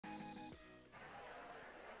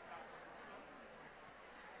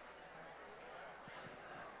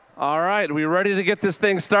All right, are we ready to get this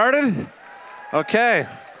thing started? Okay.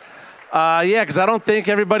 Yeah, because I don't think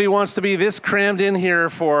everybody wants to be this crammed in here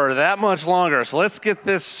for that much longer. So let's get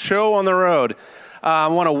this show on the road. I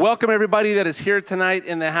want to welcome everybody that is here tonight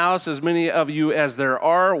in the house, as many of you as there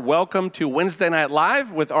are. Welcome to Wednesday Night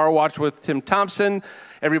Live with Our Watch with Tim Thompson.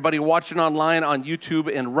 Everybody watching online on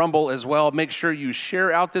YouTube and Rumble as well. Make sure you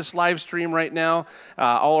share out this live stream right now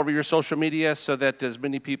all over your social media so that as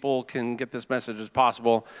many people can get this message as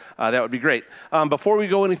possible. That would be great. Before we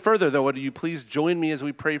go any further, though, would you please join me as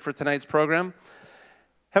we pray for tonight's program?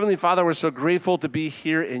 Heavenly Father, we're so grateful to be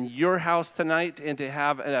here in your house tonight and to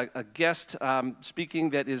have a guest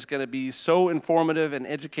speaking that is going to be so informative and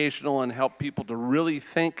educational and help people to really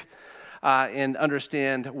think and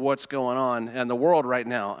understand what's going on in the world right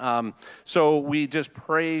now. So we just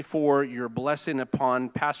pray for your blessing upon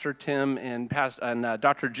Pastor Tim and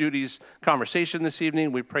Dr. Judy's conversation this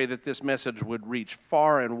evening. We pray that this message would reach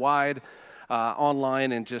far and wide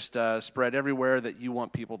online and just spread everywhere that you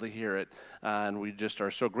want people to hear it. And we just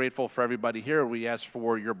are so grateful for everybody here. We ask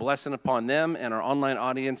for your blessing upon them and our online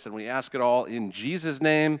audience, and we ask it all in Jesus'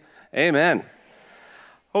 name. Amen.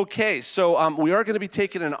 Okay, so we are going to be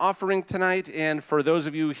taking an offering tonight, and for those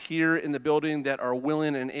of you here in the building that are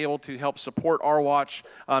willing and able to help support Our Watch,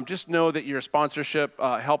 just know that your sponsorship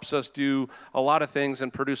helps us do a lot of things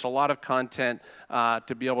and produce a lot of content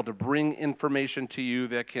to be able to bring information to you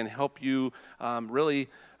that can help you really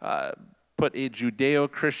put a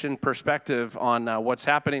Judeo-Christian perspective on what's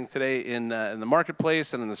happening today in the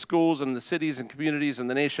marketplace and in the schools and the cities and communities and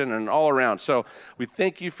the nation and all around. So we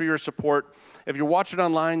thank you for your support. If you're watching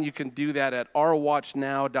online, you can do that at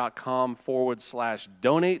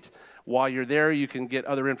ourwatchnow.com/donate. While you're there, you can get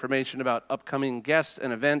other information about upcoming guests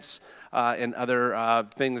and events and other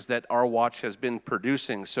things that Our Watch has been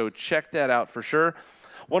producing. So check that out for sure.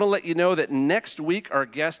 I want to let you know that next week our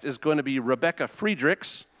guest is going to be Rebecca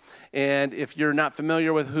Friedrichs. And if you're not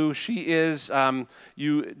familiar with who she is,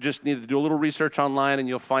 you just need to do a little research online and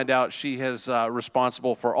you'll find out she is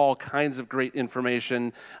responsible for all kinds of great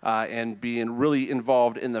information and being really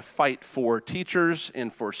involved in the fight for teachers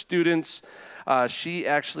and for students. She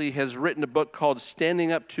actually has written a book called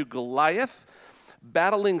Standing Up to Goliath: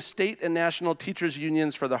 Battling State and National Teachers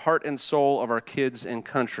Unions for the Heart and Soul of Our Kids and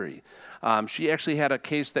Country. She actually had a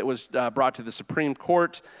case that was brought to the Supreme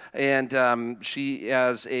Court, and she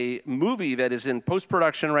has a movie that is in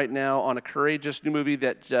post-production right now on a courageous new movie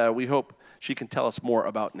that we hope she can tell us more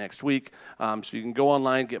about next week. So you can go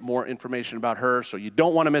online, get more information about her. So you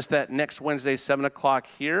don't want to miss that next Wednesday, 7 o'clock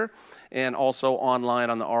here, and also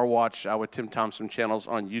online on the Our Watch with Tim Thompson channels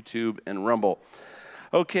on YouTube and Rumble.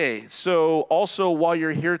 Okay, so also while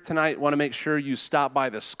you're here tonight, want to make sure you stop by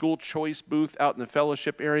the school choice booth out in the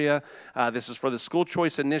fellowship area. This is for the school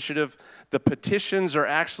choice initiative. The petitions are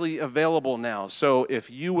actually available now. So if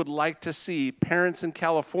you would like to see parents in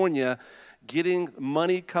California getting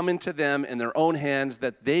money coming to them in their own hands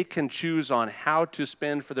that they can choose on how to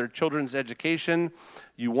spend for their children's education,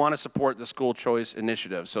 you want to support the school choice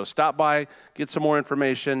initiative. So stop by, get some more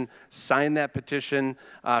information, sign that petition.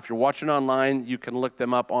 If you're watching online, you can look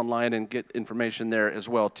them up online and get information there as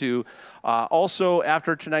well too. Also,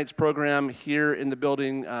 after tonight's program here in the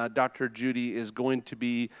building, Dr. Judy is going to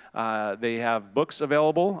be, they have books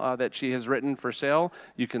available that she has written for sale.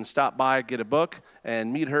 You can stop by, get a book,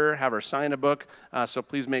 and meet her, have her sign a book. So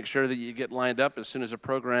please make sure that you get lined up as soon as the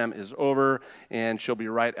program is over, and she'll be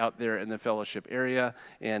right out there in the fellowship area,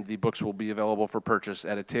 and the books will be available for purchase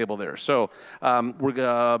at a table there. So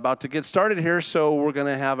we're about to get started here, so we're going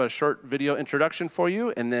to have a short video introduction for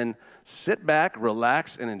you, and then sit back,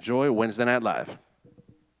 relax, and enjoy Wednesday Night Live.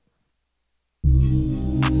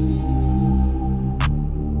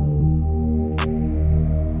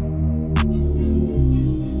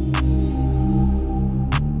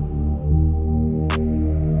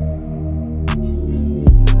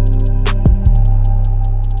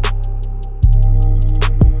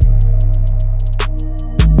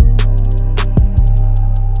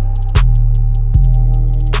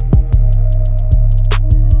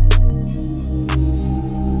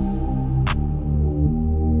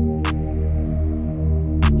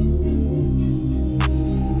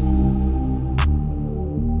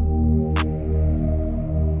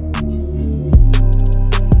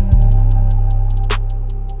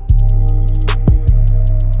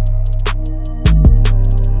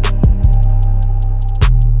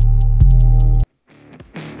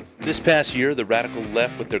 This past year, the radical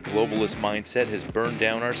left with their globalist mindset has burned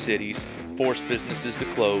down our cities, forced businesses to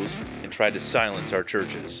close, and tried to silence our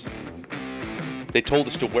churches. They told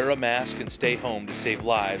us to wear a mask and stay home to save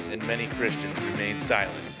lives, and many Christians remained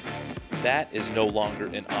silent. That is no longer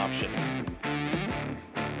an option.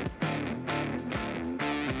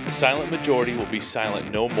 The silent majority will be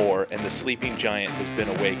silent no more, and the sleeping giant has been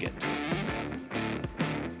awakened.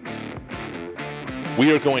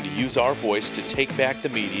 We are going to use our voice to take back the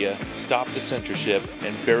media, stop the censorship,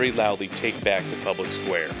 and very loudly take back the public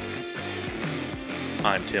square.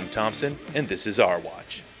 I'm Tim Thompson, and this is Our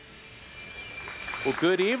Watch. Well,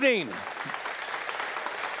 good evening.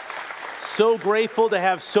 So grateful to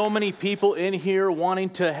have so many people in here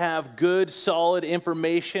wanting to have good, solid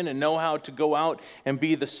information and know how to go out and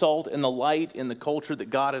be the salt and the light in the culture that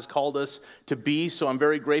God has called us to be. So I'm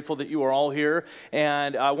very grateful that you are all here.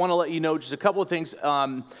 And I want to let you know just a couple of things.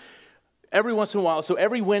 Every once in a while, so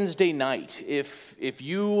every Wednesday night, if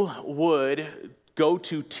you would go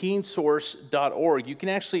to teensource.org. You can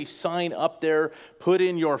actually sign up there, put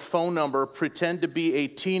in your phone number, pretend to be a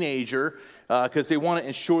teenager, because they want to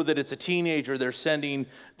ensure that it's a teenager they're sending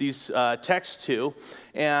these texts to.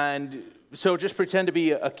 And so just pretend to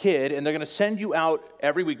be a kid, and they're going to send you out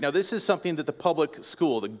every week. Now, this is something that the public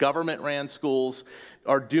school, the government-ran schools,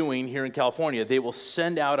 are doing here in California. They will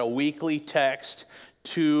send out a weekly text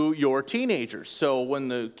to your teenagers. So when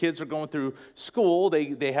the kids are going through school,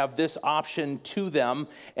 they have this option to them.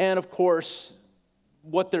 And of course,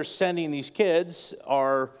 what they're sending these kids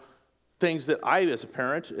are things that I, as a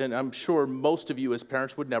parent, and I'm sure most of you as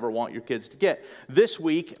parents would never want your kids to get. This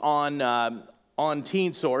week on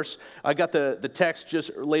Teen Source, I got the text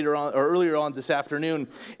just later on or earlier on this afternoon,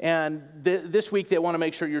 and this week they want to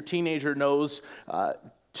make sure your teenager knows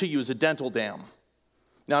to use a dental dam.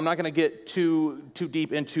 Now, I'm not going to get too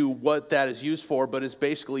deep into what that is used for, but it's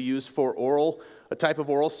basically used for a type of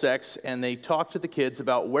oral sex, and they talk to the kids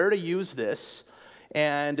about where to use this,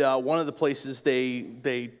 and one of the places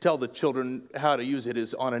they tell the children how to use it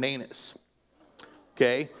is on an anus.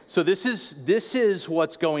 Okay? So this is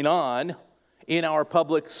what's going on in our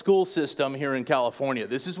public school system here in California.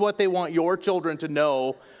 This is what they want your children to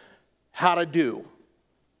know how to do.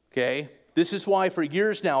 Okay? This is why for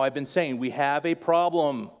years now I've been saying we have a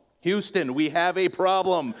problem. Houston, we have a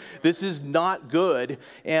problem. This is not good,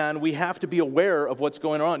 and we have to be aware of what's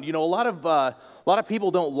going on. You know, a lot of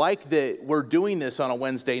people don't like that we're doing this on a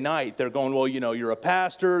Wednesday night. They're going, well, you know, you're a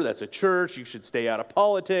pastor, that's a church, you should stay out of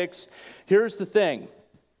politics. Here's the thing.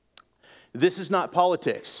 This is not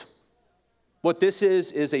politics. What this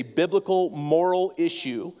is a biblical, moral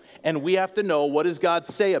issue, and we have to know what does God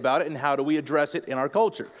say about it and how do we address it in our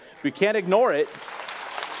culture. We can't ignore it.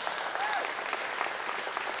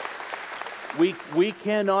 We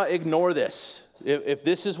cannot ignore this. If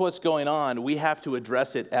this is what's going on, we have to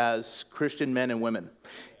address it as Christian men and women.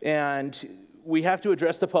 And we have to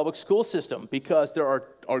address the public school system because there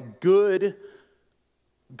are good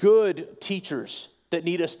teachers that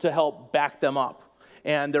need us to help back them up.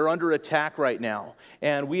 And they're under attack right now.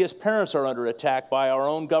 And we as parents are under attack by our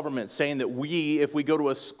own government, saying that if we go to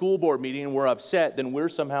a school board meeting and we're upset, then we're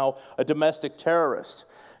somehow a domestic terrorist.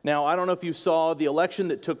 Now, I don't know if you saw the election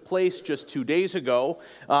that took place just 2 days ago.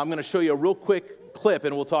 I'm going to show you a real quick clip,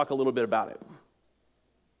 and we'll talk a little bit about it.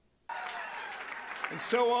 And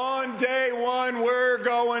so on day one, we're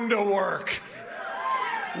going to work.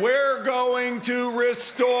 We're going to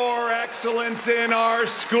restore excellence in our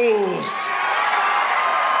schools.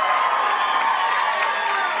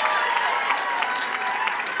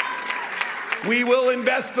 We will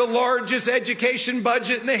invest the largest education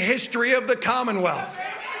budget in the history of the Commonwealth.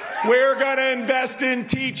 We're going to invest in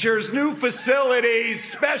teachers, new facilities,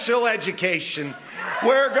 special education.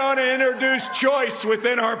 We're going to introduce choice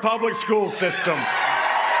within our public school system.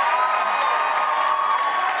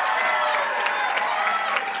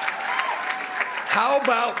 How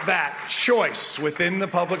about that? Choice within the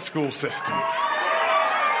public school system.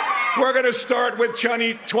 We're going to start with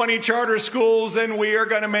 20 charter schools, and we are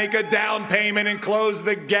going to make a down payment and close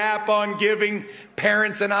the gap on giving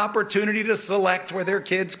parents an opportunity to select where their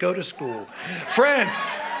kids go to school. Friends,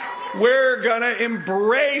 we're going to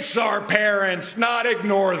embrace our parents, not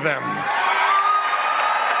ignore them.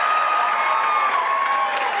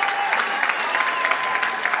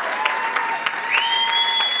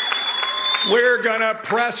 We're going to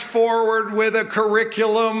press forward with a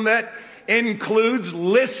curriculum that includes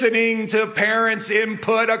listening to parents'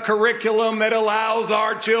 input, a curriculum that allows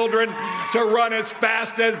our children to run as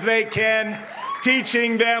fast as they can,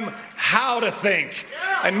 teaching them how to think,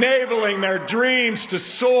 enabling their dreams to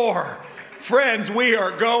soar. Friends, we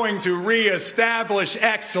are going to reestablish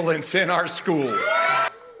excellence in our schools.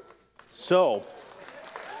 So,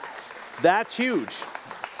 that's huge.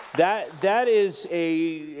 That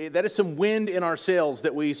is some wind in our sails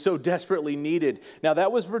that we so desperately needed. Now,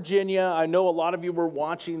 that was Virginia. I know a lot of you were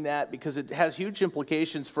watching that because it has huge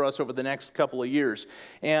implications for us over the next couple of years.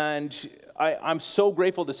 And I'm so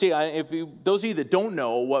grateful to see. Those of you that don't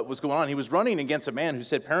know what was going on, he was running against a man who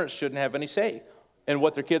said parents shouldn't have any say and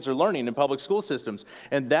what their kids are learning in public school systems.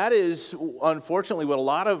 And that is, unfortunately, what a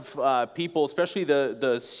lot of people, especially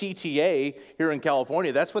the CTA here in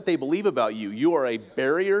California, that's what they believe about you. You are a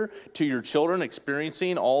barrier to your children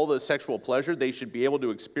experiencing all the sexual pleasure they should be able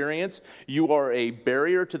to experience. You are a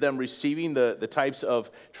barrier to them receiving the types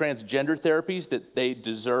of transgender therapies that they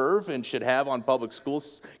deserve and should have on public school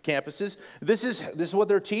campuses. This is what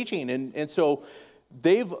they're teaching. And so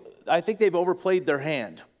I think they've overplayed their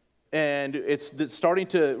hand. And it's starting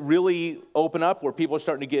to really open up where people are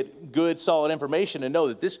starting to get good, solid information and know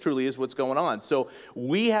that this truly is what's going on. So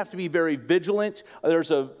we have to be very vigilant.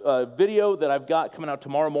 There's a video that I've got coming out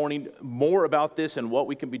tomorrow morning, more about this and what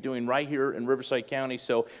we can be doing right here in Riverside County.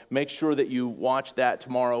 So make sure that you watch that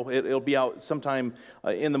tomorrow. It'll be out sometime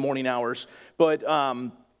in the morning hours. But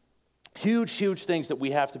huge things that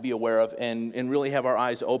we have to be aware of and really have our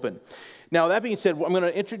eyes open. Now, that being said, I'm going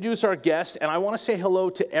to introduce our guest, and I want to say hello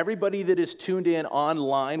to everybody that is tuned in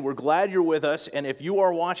online. We're glad you're with us, and if you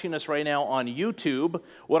are watching us right now on YouTube,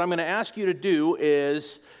 what I'm going to ask you to do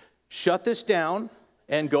is shut this down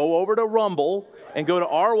and go over to Rumble and go to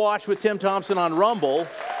Our Watch with Tim Thompson on Rumble,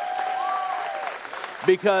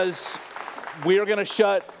 because we are going to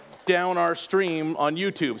shut down our stream on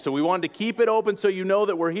YouTube. So we wanted to keep it open so you know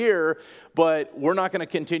that we're here, but we're not going to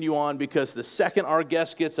continue on because the second our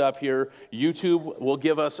guest gets up here, YouTube will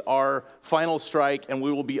give us our final strike and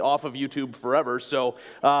we will be off of YouTube forever. So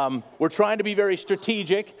we're trying to be very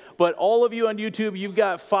strategic, but all of you on YouTube, you've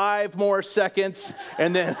got 5 more seconds,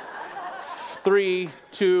 and then 3,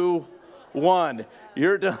 2, 1.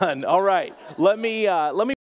 You're done. All right. Let me